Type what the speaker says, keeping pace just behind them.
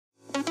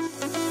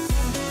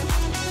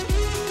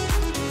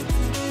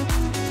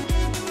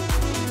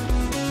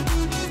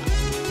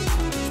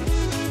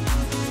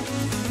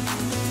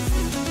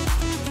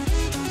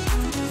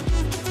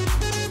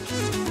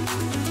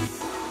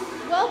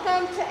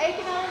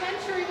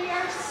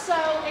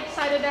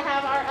excited to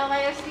have our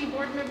LISD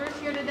board members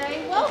here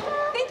today. Welcome.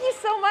 Thank you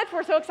so much.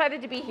 We're so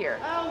excited to be here.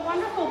 Oh,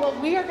 wonderful.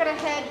 Well, we are going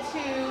to head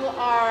to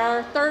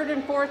our 3rd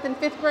and 4th and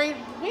 5th grade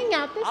wing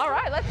out this All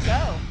right, let's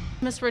go.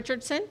 Miss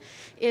Richardson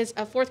is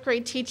a 4th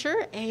grade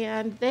teacher,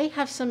 and they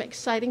have some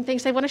exciting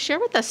things they want to share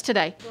with us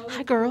today.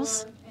 Hi,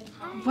 girls.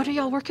 What are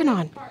y'all working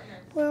on?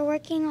 We're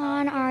working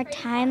on our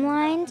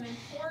timelines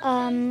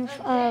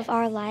of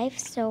our life.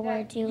 So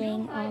we're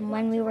doing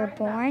when we were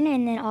born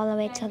and then all the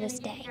way till this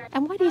day.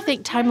 And why do you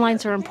think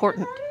timelines are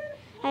important?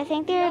 I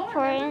think they're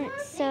important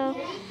so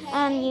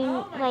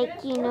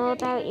you know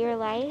about your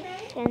life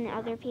and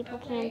other people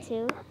can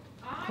too.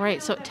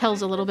 Great. So it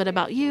tells a little bit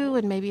about you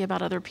and maybe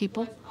about other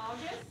people.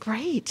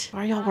 Great.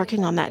 Why are y'all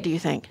working on that, do you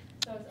think?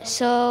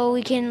 So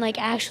we can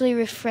actually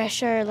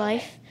refresh our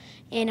life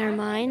in our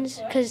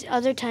minds, because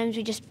other times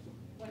we just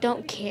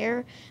don't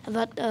care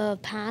about the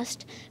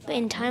past, but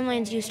in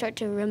timelines you start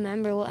to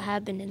remember what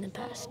happened in the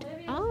past.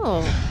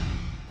 Oh.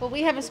 Well,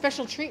 we have a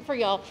special treat for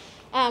y'all.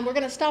 We're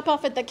going to stop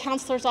off at the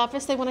counselor's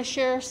office. They want to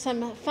share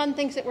some fun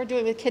things that we're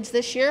doing with kids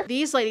this year.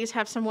 These ladies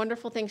have some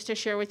wonderful things to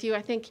share with you.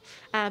 I think,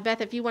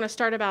 Beth, if you want to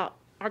start about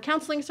our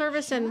counseling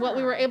service and what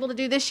we were able to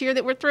do this year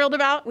that we're thrilled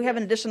about. We have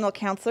an additional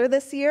counselor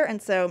this year,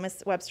 and so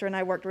Ms. Webster and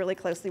I worked really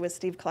closely with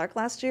Steve Clark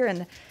last year,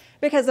 and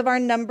because of our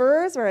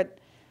numbers, we're at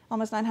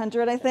almost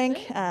 900, I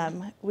think,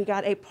 we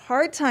got a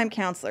part-time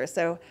counselor.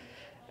 So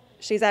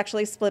she's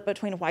actually split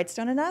between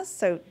Whitestone and us.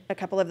 So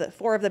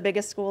four of the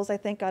biggest schools, I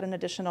think, got an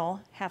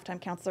additional half-time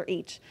counselor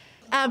each.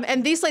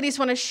 And these ladies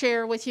want to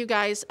share with you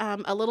guys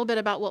a little bit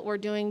about what we're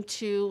doing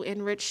to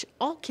enrich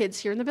all kids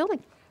here in the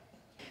building.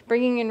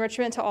 Bringing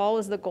enrichment to all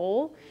is the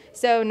goal.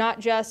 So not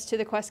just to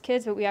the Quest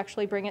kids, but we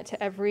actually bring it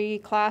to every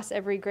class,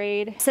 every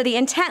grade. So the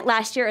intent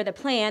last year, or the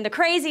plan, the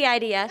crazy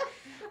idea,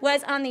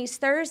 was on these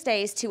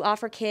Thursdays to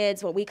offer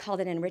kids what we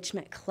called an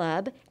enrichment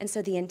club. And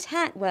so the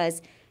intent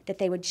was that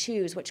they would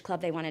choose which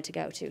club they wanted to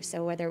go to.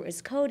 So whether it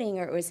was coding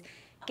or it was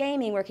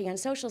gaming, working on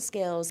social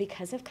skills.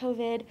 Because of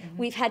COVID,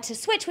 we've had to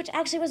switch, which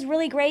actually was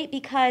really great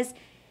because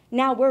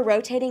now we're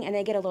rotating and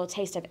they get a little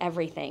taste of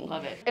everything.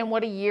 Love it. And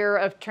what a year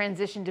of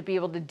transition to be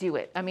able to do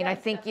it. I mean, I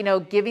think,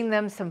 giving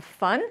them some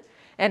fun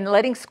and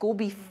letting school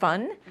be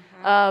fun.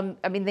 I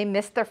mean, they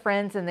missed their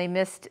friends and they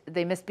missed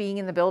being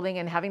in the building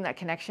and having that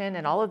connection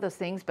and all of those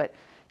things. But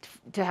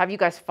to have you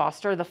guys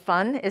foster the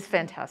fun is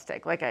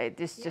fantastic.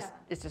 It's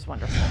just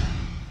wonderful.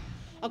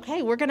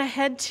 Okay, we're gonna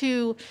head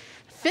to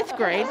 5th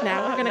grade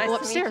now. We're gonna go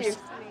upstairs.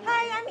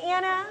 Hi, I'm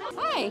Anna.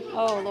 Hi.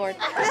 Oh, Lord.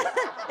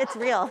 It's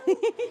real.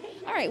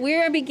 All right, we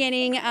are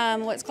beginning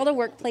what's called a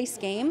workplace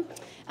game.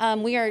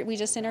 We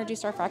just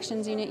introduced our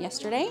fractions unit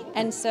yesterday,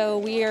 and so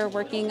we are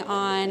working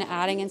on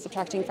adding and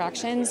subtracting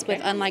fractions with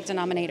unlike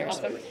denominators.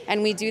 Awesome.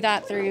 And we do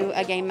that through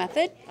a game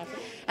method. Awesome.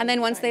 And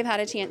then once they've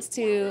had a chance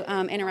to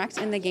interact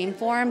in the game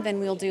form, then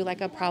we'll do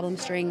a problem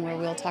string where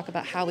we'll talk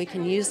about how we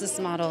can use this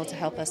model to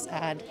help us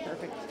add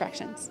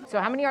fractions. So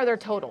how many are there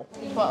total?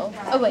 12.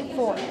 Oh wait,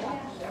 4.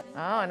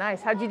 Oh,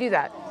 nice. How'd you do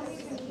that?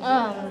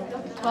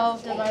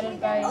 12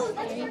 divided by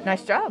 3.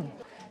 Nice job.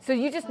 So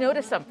you just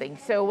noticed something.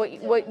 So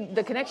what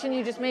the connection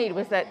you just made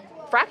was that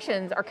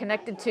fractions are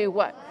connected to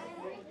what?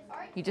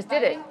 You just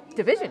did it.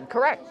 Division,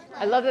 correct.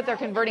 I love that they're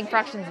converting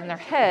fractions in their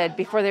head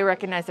before they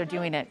recognize they're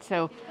doing it.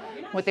 So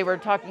what they were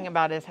talking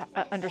about is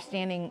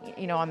understanding,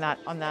 on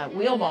that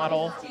wheel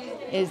model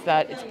is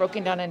that it's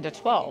broken down into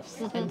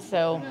 12s. And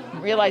so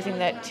realizing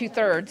that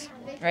 2/3,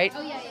 right?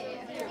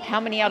 How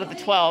many out of the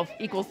 12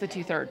 equals the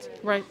 2/3?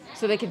 Right.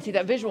 So they can see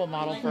that visual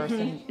model first.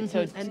 And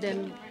so and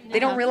then they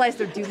don't realize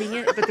they're doing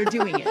it, but they're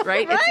doing it,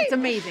 right? Right. It's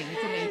amazing.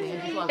 It's amazing.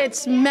 I just love it.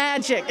 It's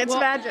magic. It's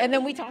magic. And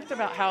then we talked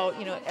about how,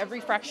 every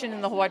fraction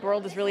in the whole wide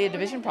world is really a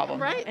division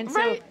problem. Right. And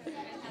so,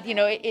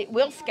 it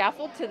will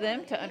scaffold to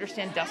them to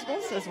understand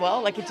decimals as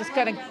well. It just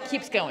kind of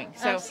keeps going.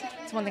 So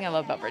it's one thing I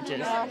love about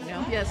Bridges.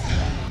 Yes.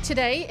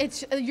 Today,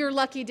 it's your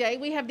lucky day.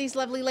 We have these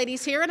lovely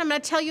ladies here, and I'm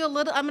going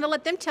to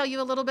let them tell you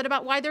a little bit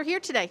about why they're here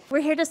today. We're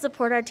here to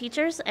support our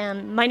teachers,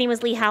 and my name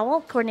is Lee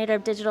Howell, Coordinator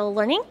of Digital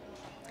Learning.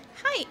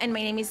 Hi, and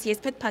my name is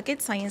Yespet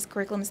Puckett, Science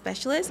Curriculum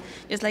Specialist.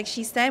 Just like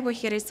she said, we're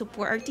here to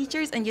support our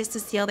teachers and just to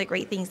see all the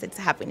great things that's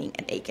happening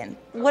at Akin.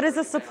 What does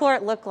the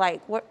support look like?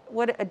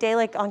 What a day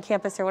like on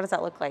campus here, what does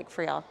that look like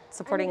for y'all?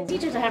 Supporting The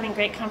teachers are having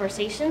great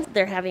conversations.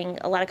 They're having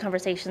a lot of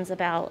conversations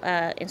about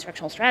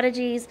instructional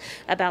strategies,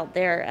 about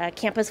their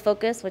campus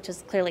focus, which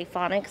is clearly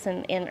phonics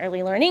and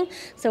early learning.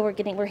 So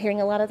we're hearing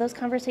a lot of those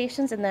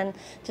conversations and then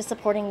just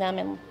supporting them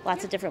in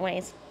lots of different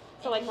ways.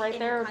 So right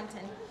there,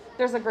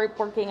 there's a group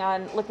working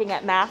on looking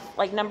at math,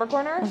 number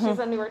corner. She's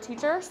a newer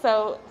teacher,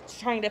 so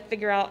trying to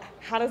figure out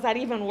how does that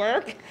even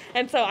work.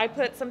 And so I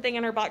put something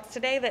in her box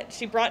today that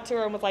she brought to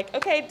her and was like,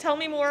 okay, tell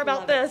me more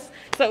about this.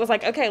 So it was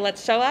like, okay,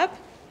 let's show up.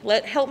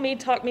 Help me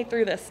talk me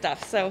through this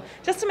stuff. So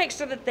just to make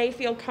sure that they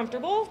feel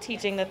comfortable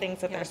teaching the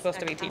things that they're supposed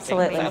to be teaching.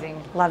 Absolutely.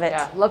 Amazing. Love it.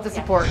 Yeah, love the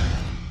support.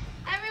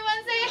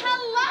 Everyone say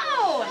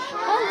hello.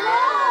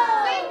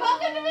 Hello. Say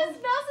welcome to Miss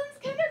Nelson's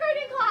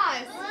kindergarten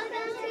class.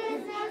 Welcome to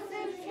Miss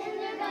Nelson's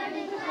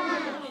kindergarten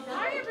class.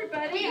 Hi,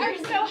 everybody. We are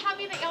so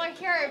happy that y'all are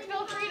here.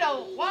 Feel free to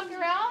to walk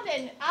around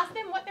and ask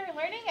them what they're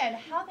learning and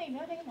how they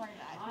know they learned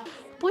that.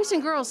 Boys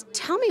and girls,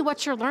 tell me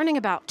what you're learning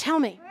about. Tell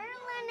me.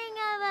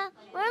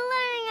 We're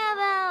learning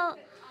about.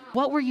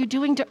 What were you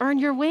doing to earn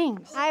your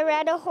wings? I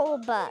read a whole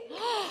book.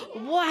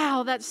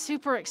 Wow, that's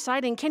super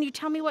exciting. Can you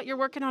tell me what you're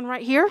working on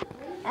right here?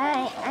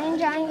 I'm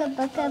drawing a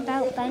book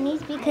about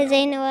bunnies because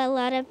I know a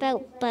lot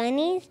about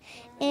bunnies.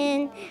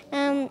 And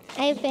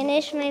I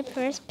finished my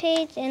first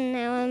page and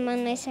now I'm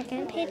on my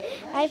second page.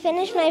 I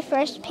finished my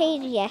first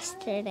page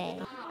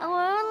yesterday.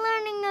 We're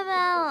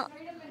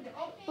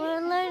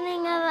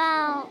learning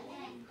about.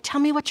 Tell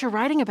me what you're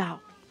writing about.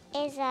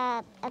 Is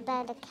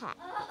about a cat.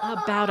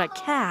 About a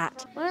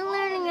cat. We're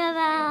learning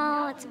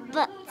about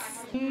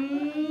books.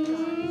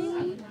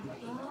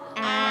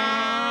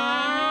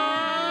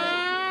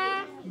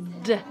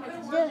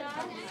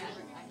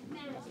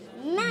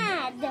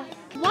 Mad.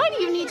 Why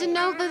do you need to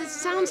know the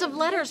sounds of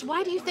letters?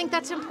 Why do you think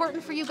that's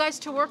important for you guys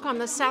to work on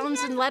the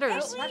sounds and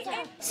letters?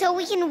 So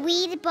we can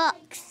read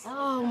books.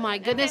 Oh my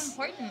goodness.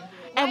 That's important.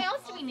 Why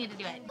else do we need to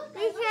do it?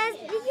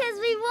 Because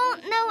we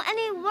won't know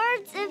any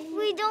words if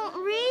we don't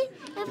read,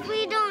 if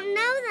we don't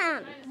know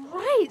them.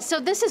 Right,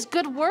 so this is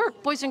good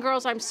work. Boys and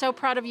girls, I'm so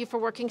proud of you for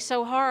working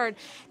so hard.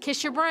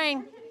 Kiss your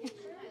brain.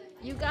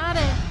 You got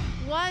it.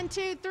 1,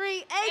 2, 3,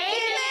 Akin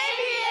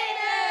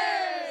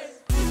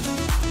Aviators!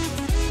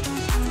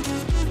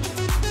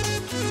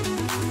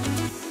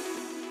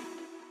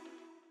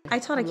 I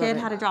taught a kid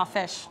how to draw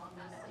fish.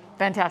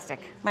 Fantastic.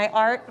 My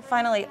art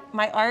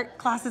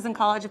classes in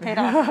college have paid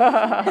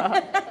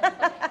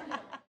off.